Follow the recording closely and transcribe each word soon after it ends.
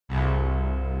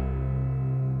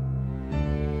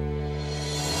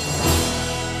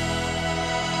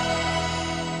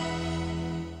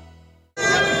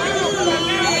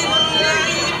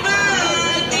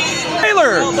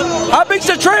How big's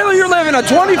the trailer you're living in? A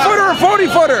 20-footer or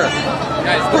 40-footer?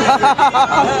 Guys, we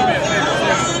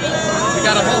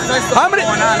got a whole festival going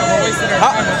on and we're wasting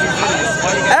our time with these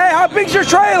videos. Hey, how big's your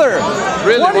trailer?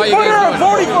 Really? 20-footer or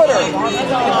 40-footer?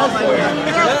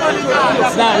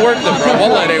 It's not worth it, bro.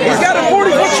 Wallah, it ain't worth it. He's got a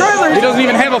 40-foot trailer. He doesn't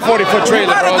even have a 40-foot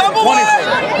trailer, bro. It's a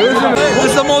 20-footer. This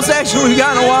is the most action we've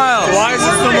got in a while. Why is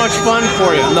it so much fun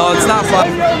for you? No, it's not fun.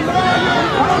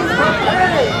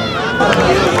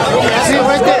 See it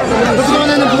right there. Look at the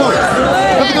one in the blue.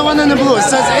 Look at the one in the blue. It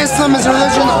says Islam is a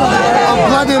religion of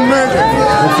blood and murder.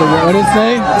 What did it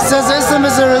say? It says Islam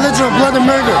is a religion of blood and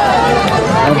murder.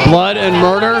 Of blood and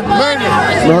murder? Murder.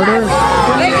 Murder?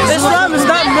 Islam is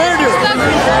not murder.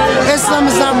 Islam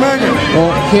is not murder.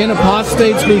 Well, can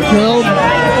apostates be killed?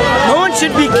 No one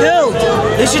should be killed.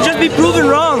 They should just be proven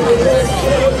wrong.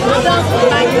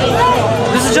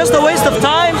 This is just a waste of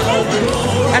time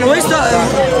and a waste of...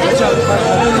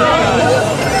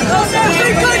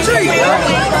 Free country!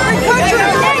 Free country!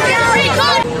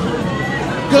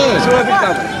 Good.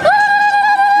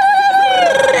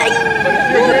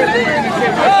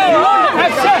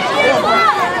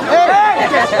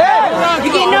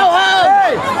 You get no home,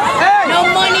 no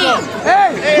money.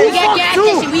 We got gas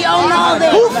station, we own all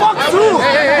this. Who fucks who?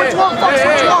 Which one fucks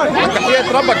which one?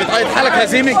 تحية ربك بتعيط حالك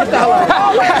هزيمة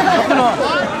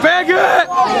Faggot!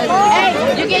 Hey,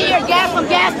 you get your gas from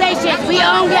gas stations. We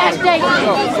own gas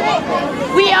stations.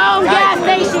 We own gas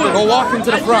stations. Go walk into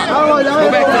the front. Go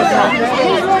back to the front.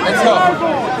 Let's go.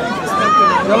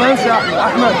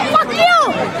 Fuck you!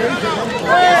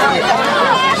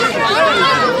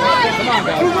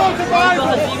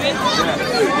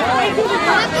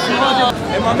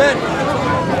 Hey, my man,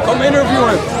 come interview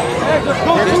him.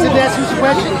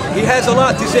 He has a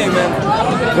lot to say, man.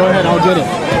 Go ahead, I'll get it.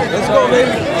 Let's go,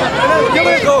 baby.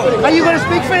 Let's go. Are you going to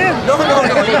speak for him? No.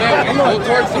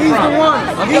 He's the one.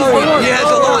 I'm telling you, he has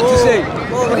a lot to say.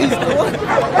 He's the one.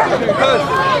 Because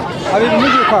I didn't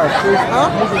move your car.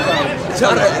 it's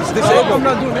disabled.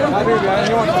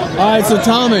 Alright, so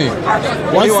tell me,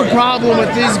 what's the problem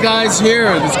with these guys here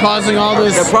that's causing all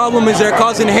this? The problem is they're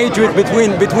causing hatred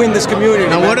between this community.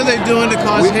 Now, man. what are they doing to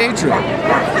cause hatred?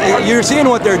 You're seeing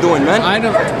what they're doing, man. I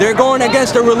don't. They're going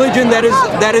against a religion that is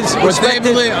What they respected.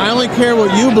 believe. I only care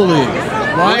what you believe.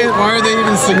 Why are they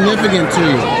even significant to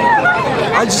you?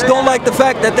 I just don't like the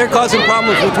fact that they're causing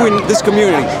problems between this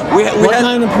community. What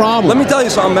kind of problem? Let me tell you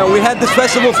something, man. We had this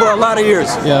festival for a lot of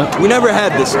years. Yeah. We never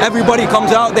had this. Everybody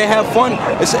comes out, they have fun.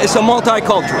 It's a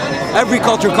multicultural. Every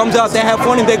culture comes out, they have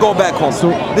fun, and they go back home.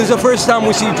 So, this is the first time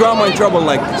we see drama and trouble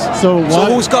like this. So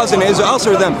who's causing it? Is it us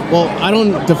or them? Well, I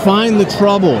don't define the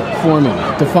trouble for me.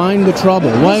 Define the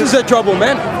trouble. This is the trouble,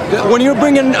 man. When you're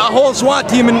bringing a whole SWAT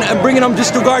team and bringing them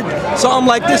just to guard something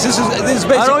like this is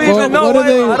basically. I don't even know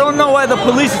why, I don't know why the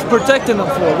police is protecting them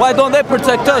for. Why don't they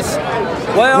protect us?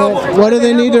 What do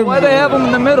they need to? Why they have them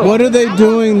in the middle? What are they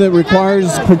doing that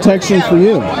requires protection for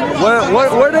you?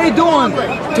 What are they doing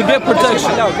to get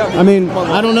protection? I mean,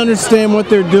 I don't understand what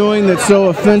they're doing that's so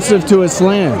offensive to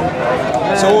Islam.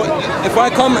 So if I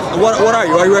come, what are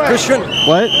you? Are you a Christian?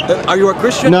 What? Are you a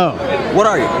Christian? No. What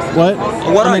are you? What?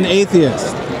 I'm an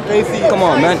atheist. Come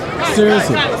on, man.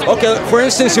 Seriously. Okay, for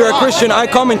instance, you're a Christian. I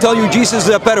come and tell you Jesus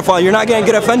is a pedophile. You're not gonna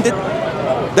get offended?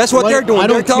 That's what they're doing.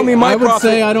 They're telling me my prophet. I would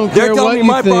say I don't care They're telling me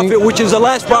my think. prophet, which is the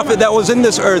last prophet that was in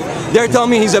this earth. They're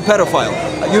telling me he's a pedophile.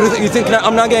 You think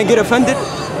I'm not gonna get offended?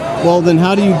 Well, then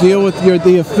how do you deal with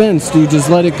the offense? Do you just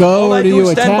let it go, or do you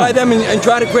attack? Stand by them and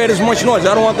try to create as much noise.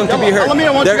 I don't want them to be heard.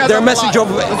 Their message of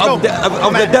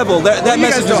the devil. That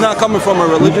message is not coming from a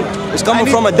religion. It's coming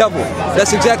from a devil.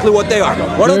 That's exactly what they are.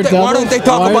 Why don't they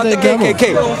talk about the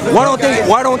KKK? Why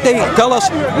don't they tell us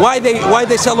why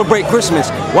they celebrate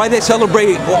Christmas? Why they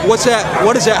celebrate what's that?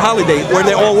 What is that holiday where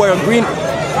they all wear green?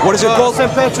 What is it called?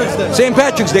 St. Patrick's Day. St.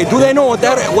 Patrick's Day. Do they know what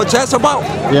that's about?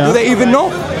 Yeah. Do they even know?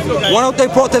 Why don't they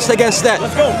protest against that?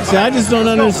 See, I just don't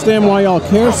understand why y'all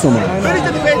care so much.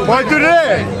 Why do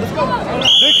they?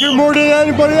 They care more than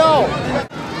anybody else.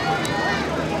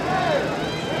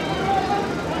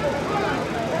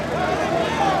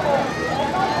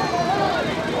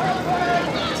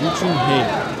 Teaching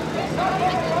hate.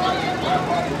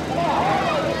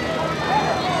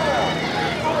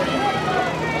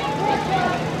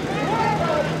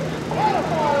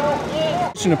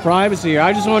 Of privacy here.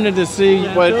 I just wanted to see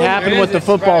what happened with the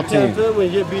football team.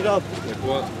 Who's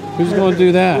going to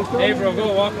do that? Hey bro,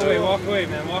 go walk away,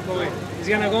 man, walk away. He's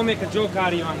gonna go make a joke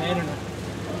out of you on the internet.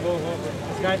 Go.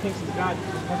 This guy thinks he's God.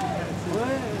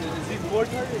 What? Is he bored?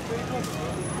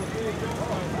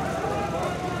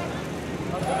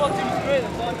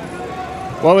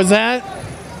 What was that?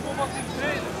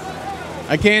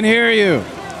 I can't hear you.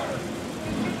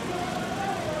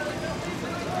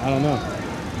 I don't know.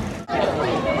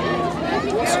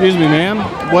 Excuse me, ma'am.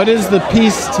 What is the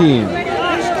peace team?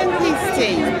 Michigan Peace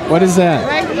Team. What is that?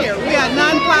 Right here. We are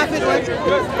non-profit.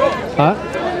 Huh?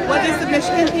 What is the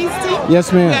Michigan Peace Team?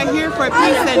 Yes, ma'am. We are here for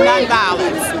peace and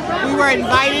nonviolence. We were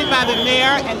invited by the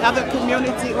mayor and other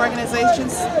community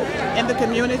organizations in the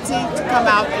community to come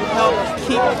out and help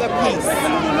keep the peace.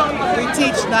 We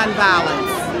teach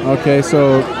nonviolence. Okay,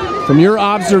 so from your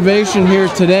observation here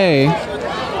today,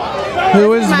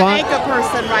 who is my anchor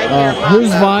person right here?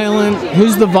 Who's violent?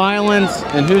 Who's the violent,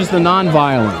 and who's the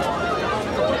non-violent?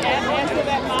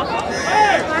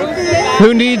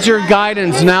 Who needs your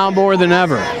guidance now more than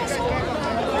ever?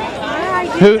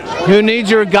 Who needs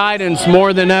your guidance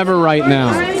more than ever right now?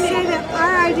 I say that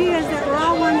our idea is that we're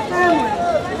all one family,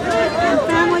 and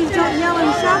families don't yell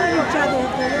and shout at each other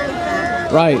if they're really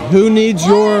family. Right.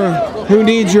 Who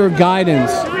needs your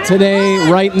guidance today,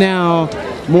 right now,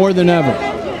 more than ever?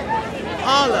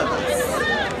 All of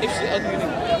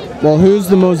us. Well, who's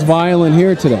the most violent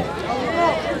here today?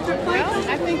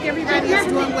 I think everybody is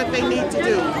doing what they need to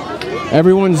do.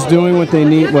 Everyone's doing what they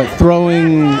need. What,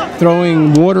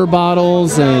 throwing water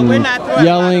bottles and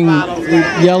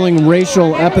yelling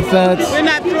racial epithets? We're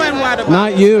not throwing water bottles.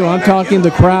 Not you. I'm talking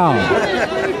the crowd.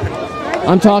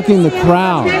 I'm talking the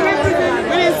crowd. We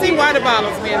didn't see water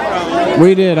bottles being thrown.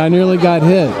 We did. I nearly got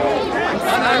hit.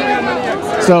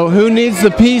 So who needs the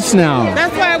peace now?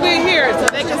 That's why we're here, so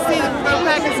they can see the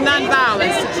practice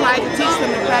nonviolence, to try to teach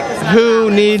them to practice nonviolence. Who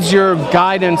needs your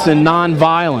guidance in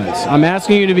nonviolence? I'm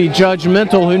asking you to be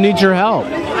judgmental. Who needs your help?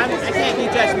 I can't be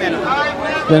judgmental.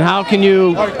 Then how can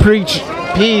you preach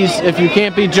peace if you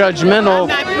can't be judgmental? I'm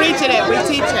not preaching it, we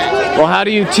teach it. Well, how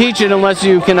do you teach it unless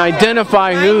you can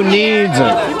identify who needs it?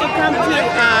 You can come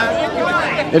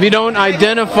to, if you don't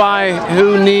identify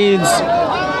who needs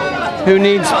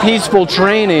peaceful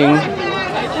training,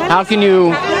 how can you?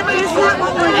 That is not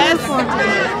what we're here for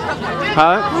today.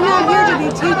 Huh? We're not here to be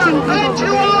teaching people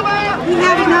today. We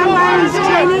have nonviolence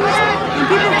trainings, and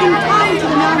people can come to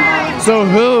the nonviolence. So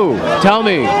who? Tell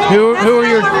me. Who are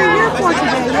your? That's what we're here for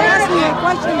today. You asked me a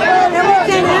question that we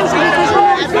can't answer because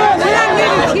we're not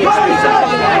here to teach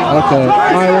people. Okay.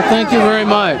 All right. Well, thank you very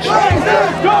much.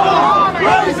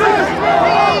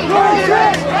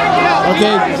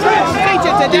 Okay.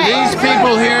 Do these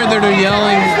people here that are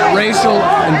yelling racial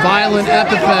and violent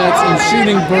epithets and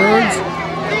shooting birds,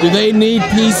 do they need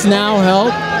peace now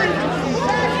help?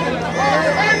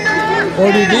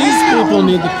 Or do these people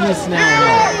need the peace now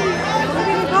help?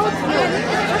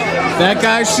 That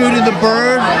guy shooting the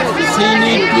bird, does he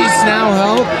need peace now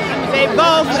help? They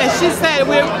both, as she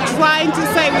said, we're trying to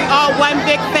say we're all one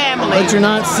big family. But you're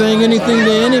not saying anything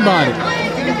to anybody.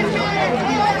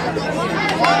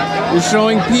 You're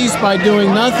showing peace by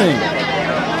doing nothing.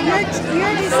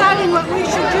 You're deciding what we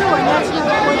should do, and that's not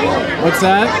what we're doing. What's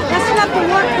that? That's not the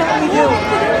work that we do.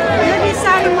 You're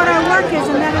deciding what our work is,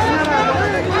 and that is not our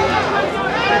work.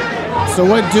 So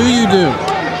what do you do?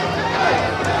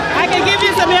 I can give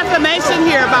you some information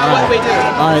here about what we do.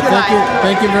 All right, thank you.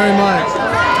 Thank you very much.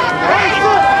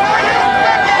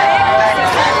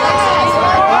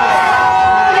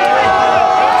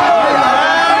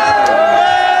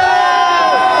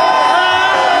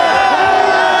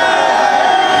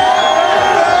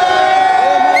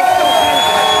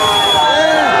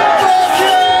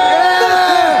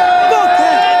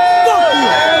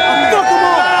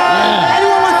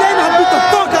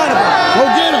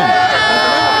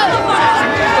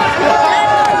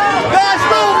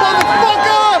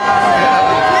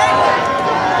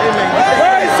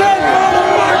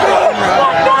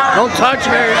 Touch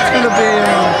me, it's going to be,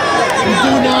 you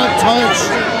do not touch.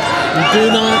 You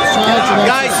do not touch.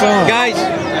 Guys.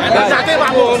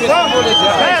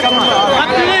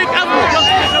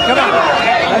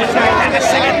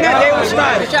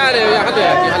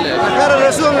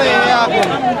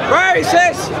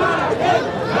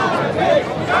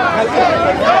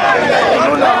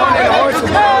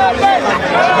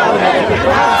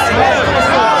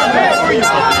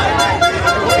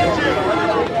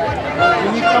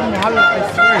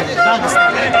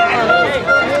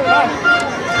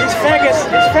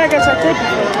 These faggots are taking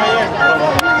from my ear.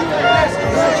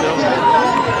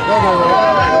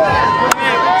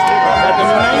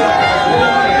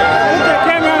 Put the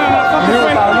camera on my fucking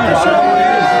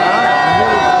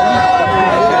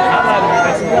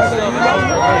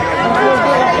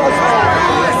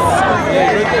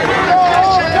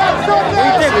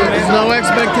There's no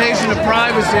expectation of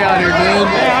privacy out here, dude.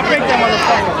 Yeah, I'll break that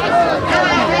motherfucker.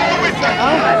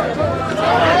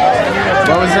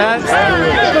 What was that?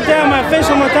 Put that on my face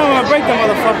one more time and I'll break that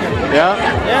motherfucker. Yeah?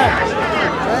 Yeah.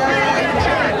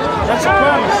 That's a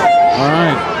promise. All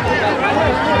right.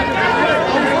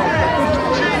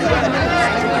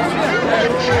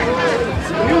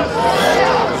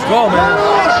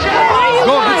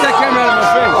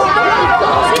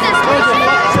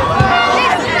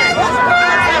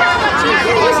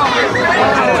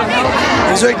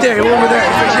 He's right there. He's over there.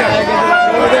 He's right there.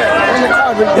 Over there. In the car.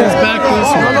 Right there. He's back this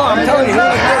way. No, I'm telling you. He's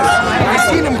like this. I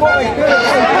seen him go like this.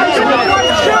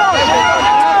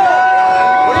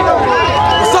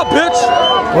 What's up, bitch?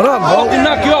 What up, bro? I'll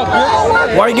knock you out,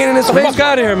 bitch. Why are you getting in his face? Fuck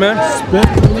out of here, man. Spit. Get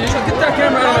that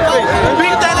camera out of my face.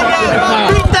 Beat that again!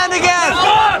 Beat that again!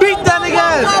 Beat that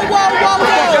again!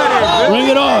 Bring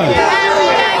it on.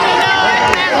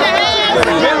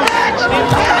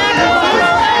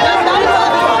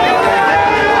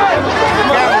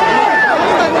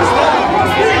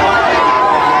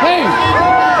 Hey!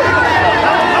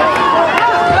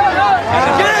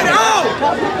 Get out!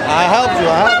 I helped you.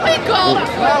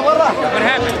 What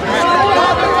happened?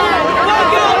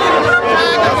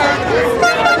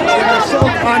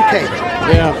 On tape.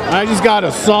 Yeah, I just got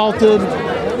assaulted,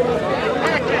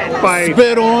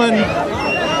 spit on,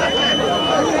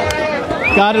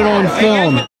 got it on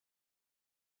film.